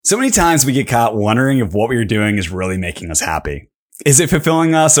So many times we get caught wondering if what we're doing is really making us happy. Is it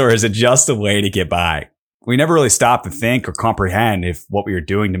fulfilling us, or is it just a way to get by? We never really stop to think or comprehend if what we are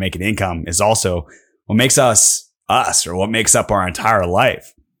doing to make an income is also what makes us, or what makes up our entire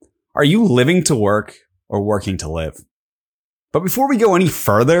life. Are you living to work or working to live? But before we go any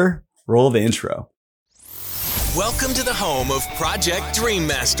further, roll the intro. Welcome to the home of Project Dream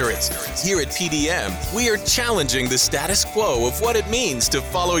Mastery. Here at PDM, we are challenging the status quo of what it means to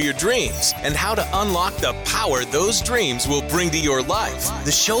follow your dreams and how to unlock the power those dreams will bring to your life.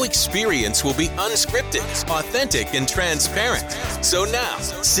 The show experience will be unscripted, authentic, and transparent. So now,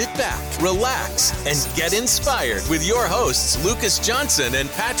 sit back, relax, and get inspired with your hosts, Lucas Johnson and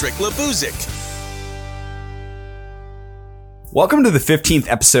Patrick Labuzik. Welcome to the 15th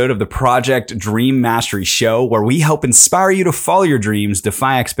episode of the Project Dream Mastery Show, where we help inspire you to follow your dreams,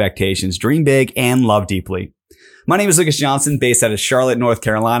 defy expectations, dream big, and love deeply. My name is Lucas Johnson, based out of Charlotte, North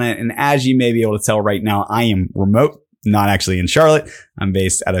Carolina, and as you may be able to tell right now, I am remote, not actually in Charlotte. I'm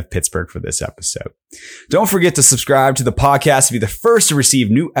based out of Pittsburgh for this episode. Don't forget to subscribe to the podcast to be the first to receive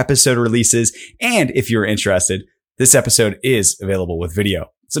new episode releases, and if you're interested, this episode is available with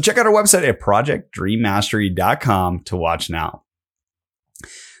video. So check out our website at projectdreammastery.com to watch now.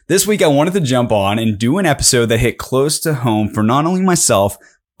 This week, I wanted to jump on and do an episode that hit close to home for not only myself,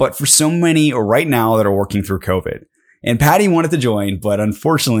 but for so many right now that are working through COVID. And Patty wanted to join, but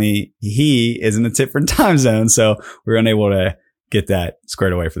unfortunately, he is in a different time zone, so we're unable to get that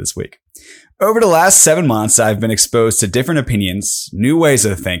squared away for this week. Over the last 7 months, I've been exposed to different opinions, new ways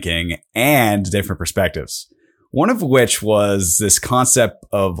of thinking, and different perspectives. One of which was this concept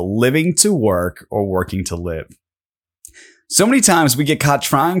of living to work or working to live. So many times we get caught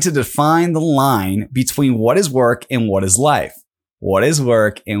trying to define the line between what is work and what is life. What is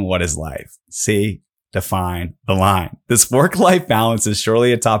work and what is life? See, define the line. This work-life balance is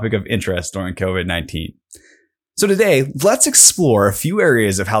surely a topic of interest during COVID-19. So today, let's explore a few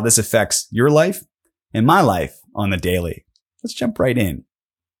areas of how this affects your life and my life on the daily. Let's jump right in.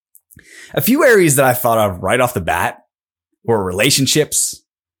 A few areas that I thought of right off the bat were relationships,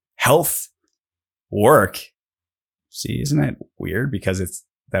 health, work. See, isn't that weird? Because it's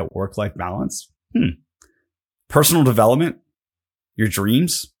that work-life balance. Personal development, your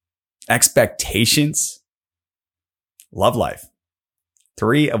dreams, expectations, love life.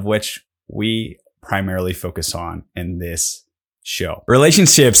 3 of which we primarily focus on in this show.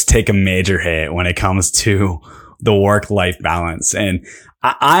 Relationships take a major hit when it comes to the work-life balance. And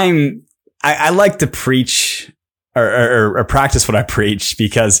I like to preach or practice what I preach,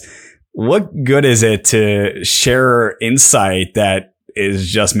 because what good is it to share insight that is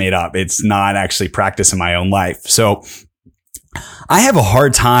just made up? It's not actually practice in my own life. So I have a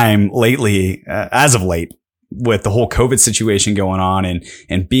hard time lately, as of late, with the whole COVID situation going on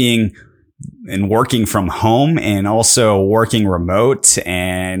and being and working from home and also working remote.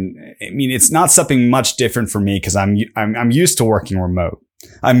 And I mean, it's not something much different for me because I'm used to working remote.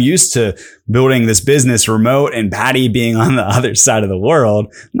 I'm used to building this business remote and Patty being on the other side of the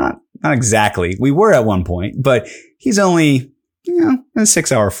world. Not exactly. We were at one point, but he's only, a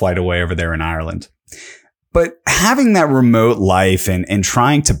 6-hour flight away over there in Ireland. But having that remote life and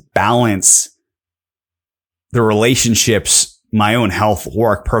trying to balance the relationships, my own health,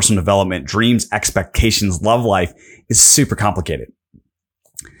 work, personal development, dreams, expectations, love life is super complicated.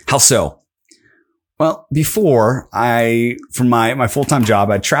 How so? Well, before from my full-time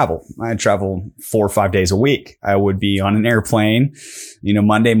job, I'd travel 4 or 5 days a week. I would be on an airplane,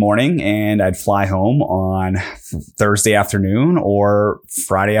 Monday morning, and I'd fly home on Thursday afternoon or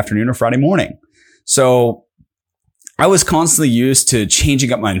Friday afternoon or Friday morning. So I was constantly used to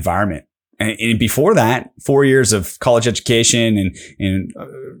changing up my environment. And before that, 4 years of college education and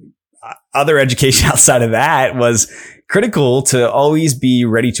other education outside of that was critical to always be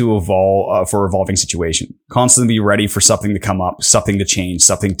ready to evolve for evolving situation. Constantly be ready for something to come up, something to change,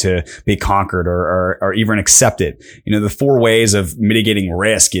 something to be conquered or even accepted. The 4 ways of mitigating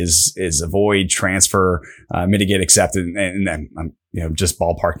risk is avoid, transfer, mitigate, accept, and then I'm just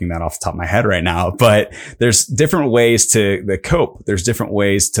ballparking that off the top of my head right now. But there's different ways to cope. There's different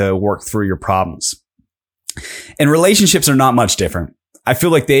ways to work through your problems. And relationships are not much different. I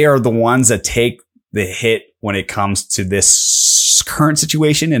feel like they are the ones that take the hit when it comes to this current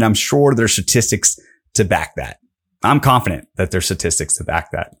situation. And I'm sure there's statistics to back that. I'm confident that there's statistics to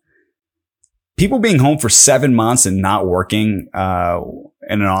back that. People being home for 7 months and not working in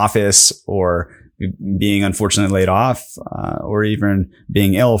an office, or being unfortunately laid off, or even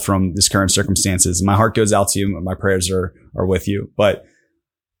being ill from this current circumstances. My heart goes out to you. My prayers are with you. But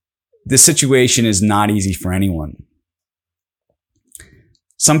this situation is not easy for anyone.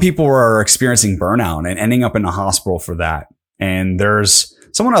 some people are experiencing burnout and ending up in the hospital for that. And there's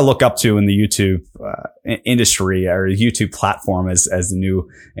someone I look up to in the YouTube industry or YouTube platform as the new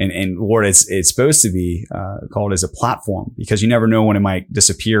and what it's supposed to be called as a platform, because you never know when it might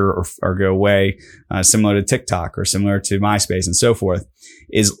disappear or go away, similar to TikTok or similar to MySpace and so forth,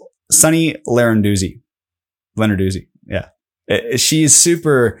 is Sunny Lenarduzzi. Yeah. She's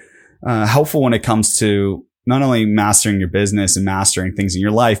super helpful when it comes to not only mastering your business and mastering things in your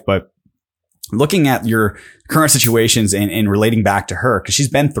life, but looking at your current situations and relating back to her, because she's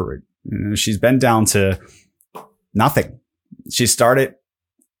been through it. You know, she's been down to nothing. She started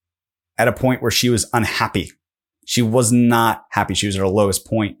at a point where she was unhappy. She was not happy. She was at her lowest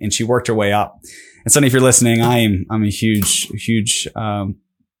point, and she worked her way up. And Sunny, if you're listening, I'm a huge fan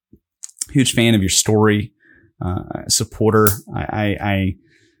of your story, supporter. I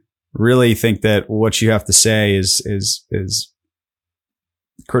really think that what you have to say is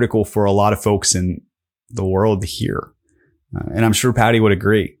critical for a lot of folks in the world to hear. And I'm sure Patty would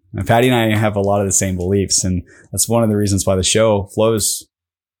agree. And Patty and I have a lot of the same beliefs. And that's one of the reasons why the show flows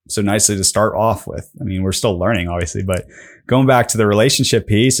so nicely to start off with. I mean, we're still learning, obviously, but going back to the relationship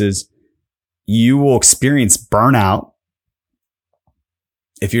piece is you will experience burnout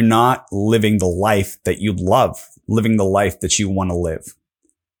if you're not living the life that you love, living the life that you want to live.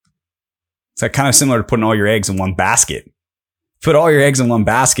 It's like kind of similar to putting all your eggs in one basket. Put all your eggs in one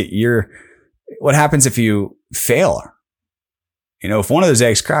basket. What happens if you fail? You know, if one of those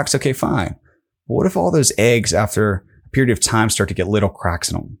eggs cracks, okay, fine. But what if all those eggs after a period of time start to get little cracks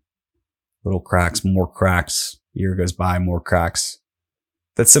in them? Little cracks, more cracks. Year goes by, more cracks.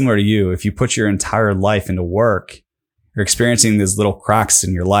 That's similar to you. If you put your entire life into work, you're experiencing these little cracks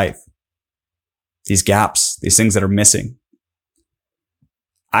in your life. These gaps, these things that are missing.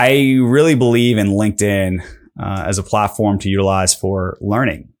 I really believe in LinkedIn as a platform to utilize for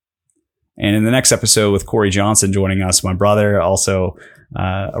learning. And in the next episode with Corey Johnson joining us, my brother, also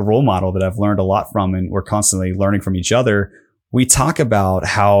a role model that I've learned a lot from, and we're constantly learning from each other. We talk about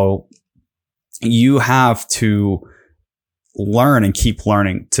how you have to learn and keep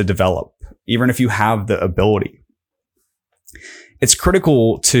learning to develop, even if you have the ability. It's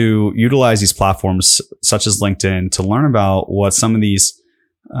critical to utilize these platforms such as LinkedIn to learn about what some of these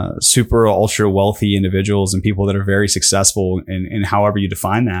super ultra wealthy individuals and people that are very successful in however you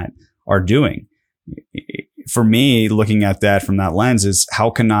define that are doing. For me, looking at that from that lens is how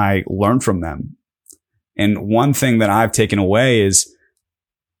can I learn from them? And one thing that I've taken away is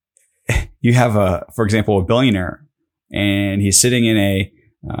you have for example, a billionaire, and he's sitting in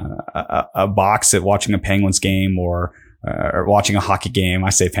a box at watching a Penguins game or watching a hockey game. I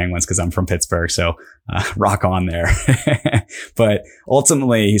say Penguins because I'm from Pittsburgh, so rock on there. But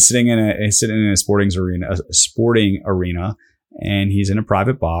ultimately, he's sitting in a sporting arena, and he's in a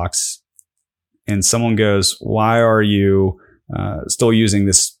private box. And someone goes, "Why are you still using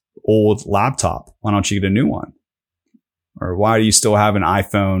this old laptop? Why don't you get a new one? Or why do you still have an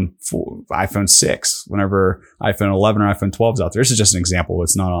iPhone 6 whenever iPhone 11 or iPhone 12 is out there?" This is just an example.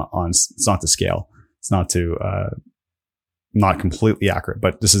 It's not it's not to scale. It's not completely accurate,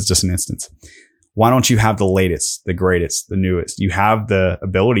 but this is just an instance. Why don't you have the latest, the greatest, the newest? You have the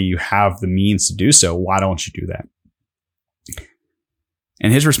ability, you have the means to do so. Why don't you do that?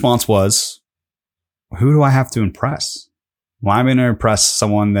 And his response was, who do I have to impress? Why am I going to impress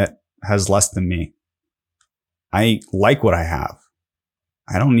someone that has less than me? I like what I have.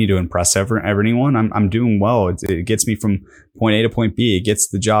 I don't need to impress anyone. I'm doing well. It gets me from point A to point B. It gets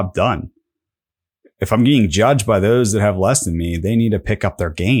the job done. If I'm getting judged by those that have less than me, they need to pick up their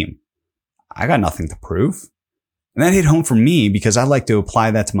game. I got nothing to prove. And that hit home for me because I like to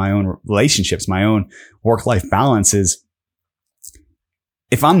apply that to my own relationships, my own work-life balance is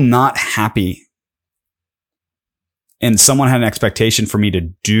if I'm not happy and someone had an expectation for me to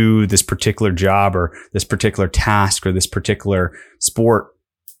do this particular job or this particular task or this particular sport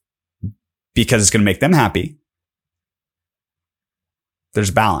because it's going to make them happy,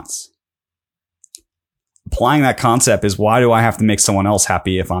 there's balance. Applying that concept is, why do I have to make someone else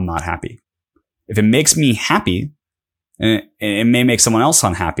happy if I'm not happy? If it makes me happy and it may make someone else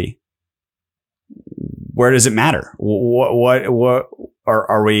unhappy, where does it matter? What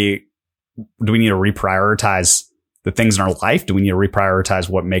are we, do we need to reprioritize the things in our life? Do we need to reprioritize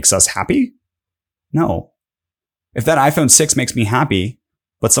what makes us happy? No. If that iPhone 6 makes me happy,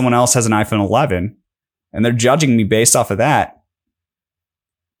 but someone else has an iPhone 11 and they're judging me based off of that,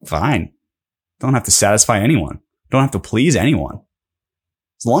 fine. Don't have to satisfy anyone. Don't have to please anyone.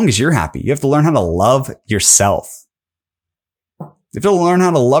 As long as you're happy, you have to learn how to love yourself. You have to learn how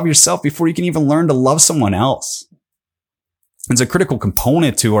to love yourself before you can even learn to love someone else. It's a critical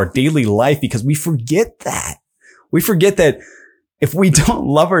component to our daily life because we forget that. We forget that if we don't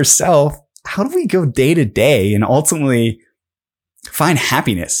love ourselves, how do we go day to day and ultimately find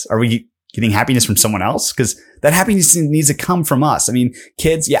happiness? Are we getting happiness from someone else? Because that happiness needs to come from us. I mean,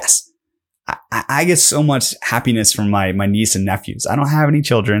 kids, yes. I get so much happiness from my niece and nephews. I don't have any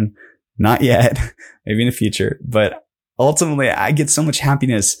children, not yet, maybe in the future, but ultimately I get so much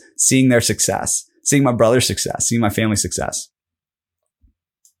happiness seeing their success, seeing my brother's success, seeing my family's success.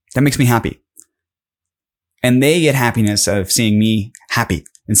 That makes me happy. And they get happiness out of seeing me happy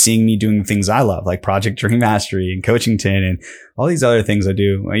and seeing me doing the things I love, like Project Dream Mastery and Coachington and all these other things I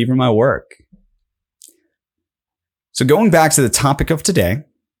do, even my work. So going back to the topic of today,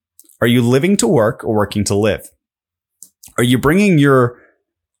 are you living to work or working to live? Are you bringing your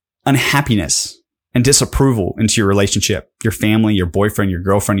unhappiness and disapproval into your relationship, your family, your boyfriend, your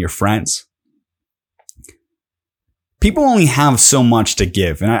girlfriend, your friends? People only have so much to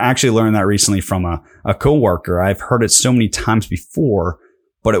give. And I actually learned that recently from a coworker. I've heard it so many times before,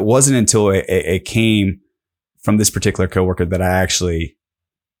 but it wasn't until it came from this particular coworker that I actually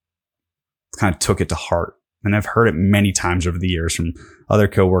kind of took it to heart. And I've heard it many times over the years from other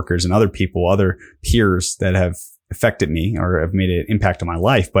coworkers and other people, other peers that have affected me or have made an impact on my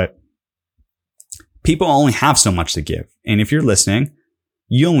life. But people only have so much to give. And if you're listening,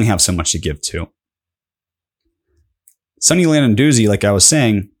 you only have so much to give too. Sunny Landon-Doozy, like I was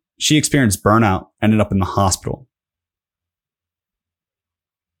saying, she experienced burnout, ended up in the hospital.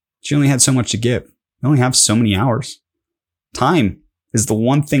 She only had so much to give. We only have so many hours. Time is the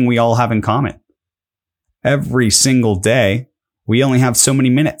one thing we all have in common. Every single day, we only have so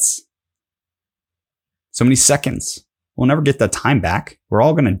many minutes, so many seconds. We'll never get that time back. We're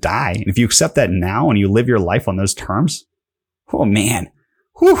all going to die. And if you accept that now and you live your life on those terms, oh man,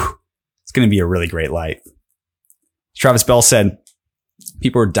 it's going to be a really great life. Travis Bell said,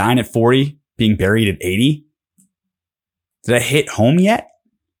 people are dying at 40, being buried at 80. Did that hit home yet?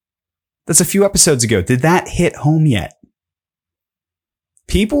 That's a few episodes ago. Did that hit home yet?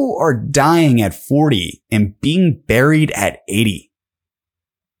 People are dying at 40 and being buried at 80.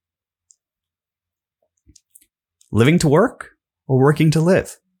 Living to work or working to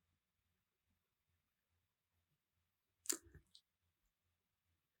live?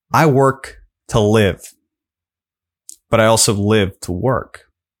 I work to live, but I also live to work.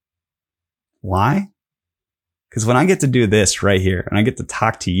 Why? Because when I get to do this right here and I get to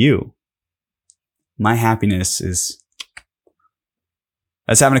talk to you, my happiness is...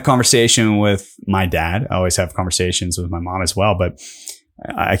 I was having a conversation with my dad. I always have conversations with my mom as well, but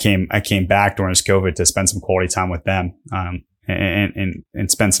I came back during this COVID to spend some quality time with them,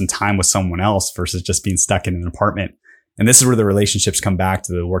 and spend some time with someone else versus just being stuck in an apartment. And this is where the relationships come back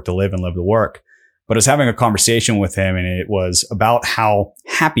to the work to live and live to work. But I was having a conversation with him, and it was about how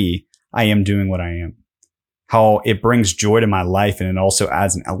happy I am doing what I am, how it brings joy to my life. And it also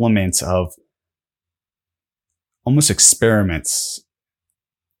adds an element of almost experiments,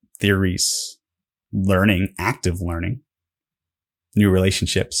 theories, learning, active learning, new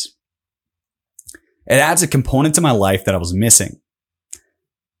relationships. It adds a component to my life that I was missing.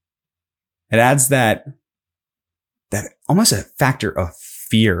 It adds that almost a factor of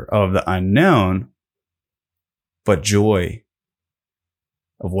fear of the unknown, but joy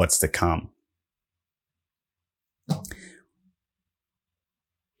of what's to come.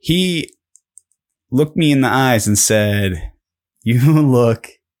 He looked me in the eyes and said, "You look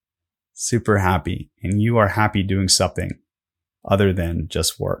super happy, and you are happy doing something other than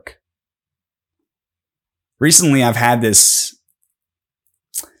just work." Recently, I've had this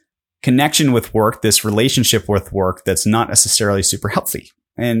connection with work, this relationship with work that's not necessarily super healthy.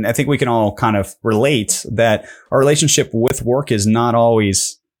 And I think we can all kind of relate that our relationship with work is not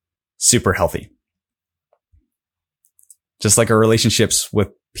always super healthy. Just like our relationships with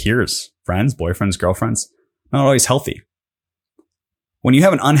peers, friends, boyfriends, girlfriends, not always healthy. When you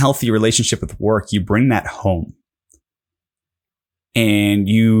have an unhealthy relationship with work, you bring that home and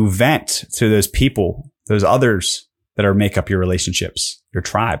you vent to those people, those others that make up your relationships, your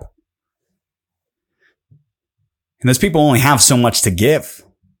tribe. And those people only have so much to give.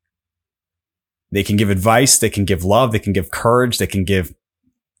 They can give advice, they can give love, they can give courage, they can give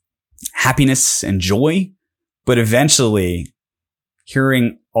happiness and joy. But eventually,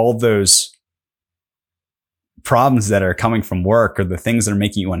 hearing all those problems that are coming from work or the things that are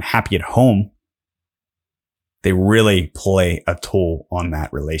making you unhappy at home, they really play a toll on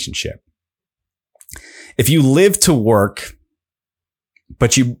that relationship. If you live to work,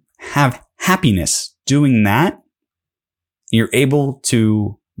 but you have happiness doing that, you're able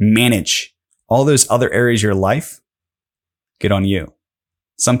to manage all those other areas of your life. Good on you.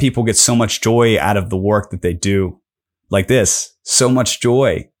 Some people get so much joy out of the work that they do, like this. So much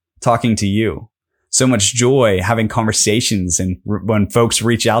joy talking to you. So much joy having conversations. And when folks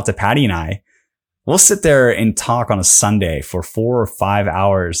reach out to Patty and I, we'll sit there and talk on a Sunday for 4 or 5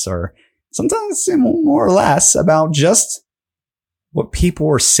 hours, or sometimes more or less, about just what people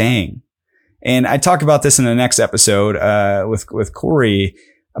are saying. And I talk about this in the next episode with Corey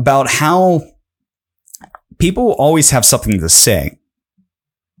about how people always have something to say.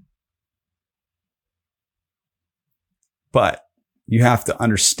 But you have to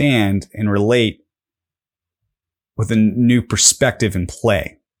understand and relate with a new perspective in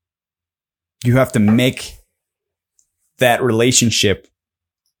play. You have to make that relationship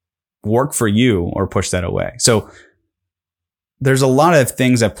work for you or push that away. So there's a lot of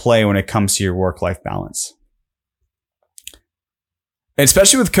things at play when it comes to your work-life balance.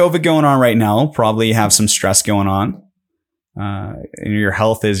 Especially with COVID going on right now, probably have some stress going on. And your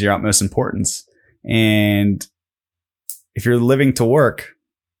health is your utmost importance. And if you're living to work,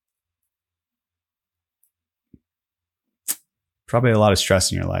 probably a lot of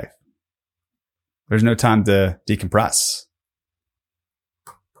stress in your life. There's no time to decompress.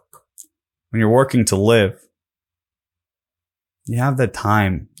 When you're working to live, you have that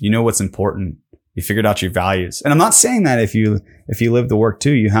time. You know what's important. You figured out your values. And I'm not saying that if you live the work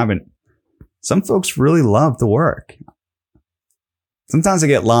too, you haven't. Some folks really love the work. Sometimes I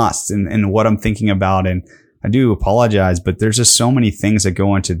get lost in what I'm thinking about, and I do apologize, but there's just so many things that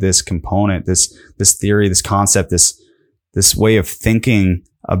go into this component, this theory, this concept, this way of thinking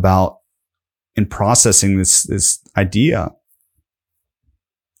about and processing this idea.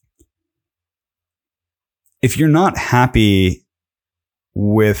 If you're not happy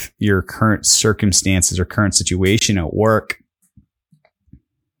with your current circumstances or current situation at work,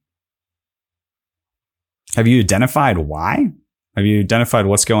 have you identified why? Have you identified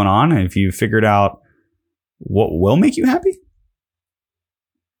what's going on? Have you figured out what will make you happy?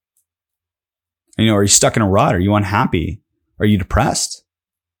 Are you stuck in a rut? Are you unhappy? Are you depressed?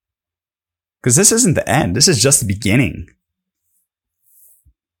 Because this isn't the end. This is just the beginning.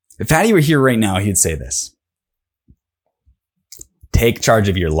 If Patty were here right now, he'd say this. Take charge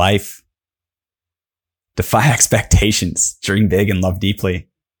of your life. Defy expectations. Dream big and love deeply.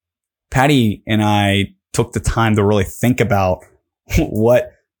 Patty and I took the time to really think about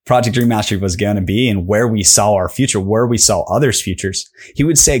what Project Dream Mastery was going to be and where we saw our future, where we saw others' futures. He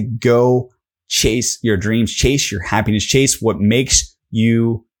would say, go chase your dreams, chase your happiness, chase what makes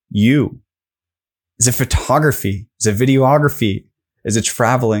you you. Is it photography? Is it videography? Is it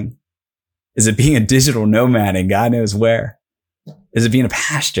traveling? Is it being a digital nomad and God knows where? Is it being a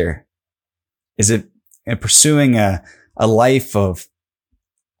pastor? Is it pursuing a life of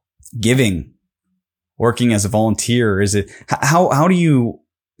giving, working as a volunteer? Is it, how do you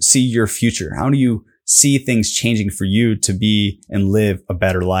see your future? How do you see things changing for you to be and live a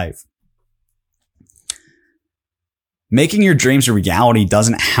better life? Making your dreams a reality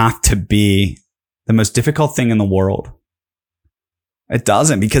doesn't have to be the most difficult thing in the world. It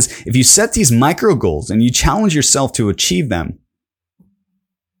doesn't, because if you set these micro goals and you challenge yourself to achieve them,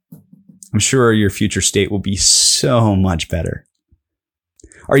 I'm sure your future state will be so much better.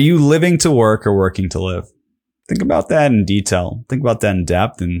 Are you living to work or working to live? Think about that in detail. Think about that in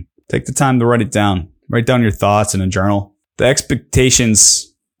depth and take the time to write it down. Write down your thoughts in a journal. The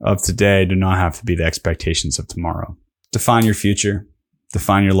expectations of today do not have to be the expectations of tomorrow. Define your future.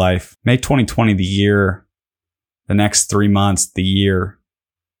 Define your life. Make 2020 the year, the next 3 months, the year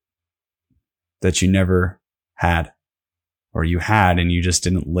that you never had, or you had and you just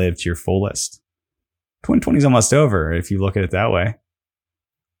didn't live to your fullest. 2020 is almost over if you look at it that way.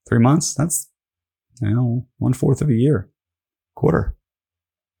 3 months, that's 1/4 of a year, quarter.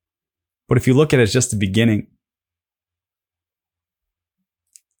 But if you look at it as just the beginning,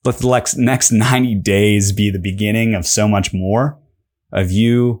 let the next 90 days be the beginning of so much more of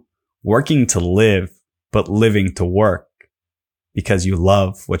you working to live, but living to work because you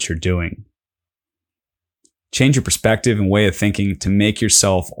love what you're doing. Change your perspective and way of thinking to make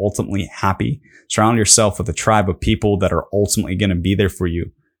yourself ultimately happy. Surround yourself with a tribe of people that are ultimately going to be there for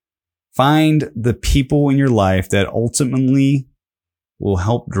you. Find the people in your life that ultimately will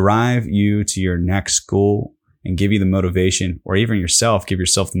help drive you to your next goal and give you the motivation, or even yourself, give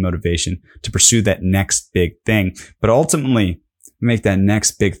yourself the motivation to pursue that next big thing. But ultimately, make that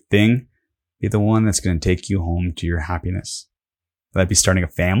next big thing be the one that's going to take you home to your happiness. Whether that be starting a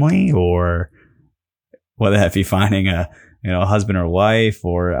family, or whether that be finding a husband or wife,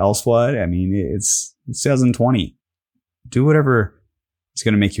 or else what. I mean, it's 2020. Do whatever is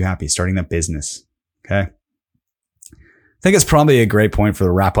going to make you happy. Starting that business. Okay. think it's probably a great point for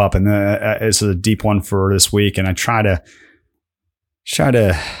the wrap up, and it's a deep one for this week. And I try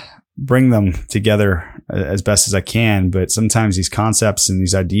to bring them together as best as I can, but sometimes these concepts and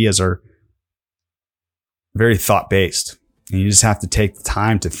these ideas are very thought based, and you just have to take the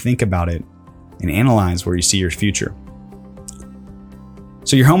time to think about it and analyze where you see your future.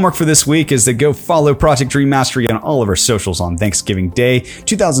 So your homework for this week is to go follow Project Dream Mastery on all of our socials. On Thanksgiving Day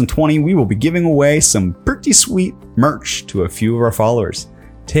 2020, we will be giving away some pretty sweet merch to a few of our followers.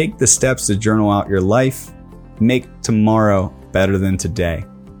 Take the steps to journal out your life. Make tomorrow better than today.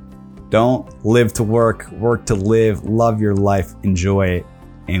 Don't live to work, work to live, love your life, enjoy it.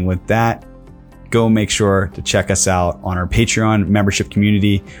 And with that, go make sure to check us out on our Patreon membership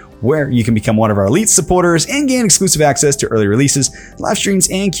community, where you can become one of our elite supporters and gain exclusive access to early releases, live streams,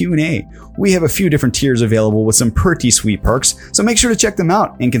 and Q&A. We have a few different tiers available with some pretty sweet perks, so make sure to check them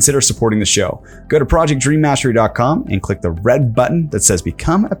out and consider supporting the show. Go to projectdreammastery.com and click the red button that says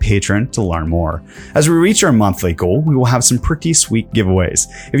Become a Patron to learn more. As we reach our monthly goal, we will have some pretty sweet giveaways.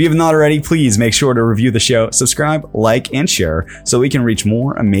 If you have not already, please make sure to review the show, subscribe, like, and share so we can reach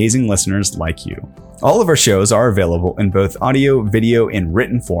more amazing listeners like you. All of our shows are available in both audio, video, and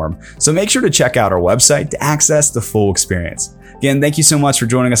written form, so make sure to check out our website to access the full experience. Again, thank you so much for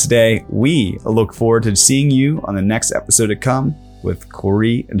joining us today. We look forward to seeing you on the next episode to come with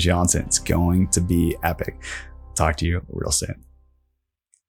Corey Johnson. It's going to be epic. Talk to you real soon.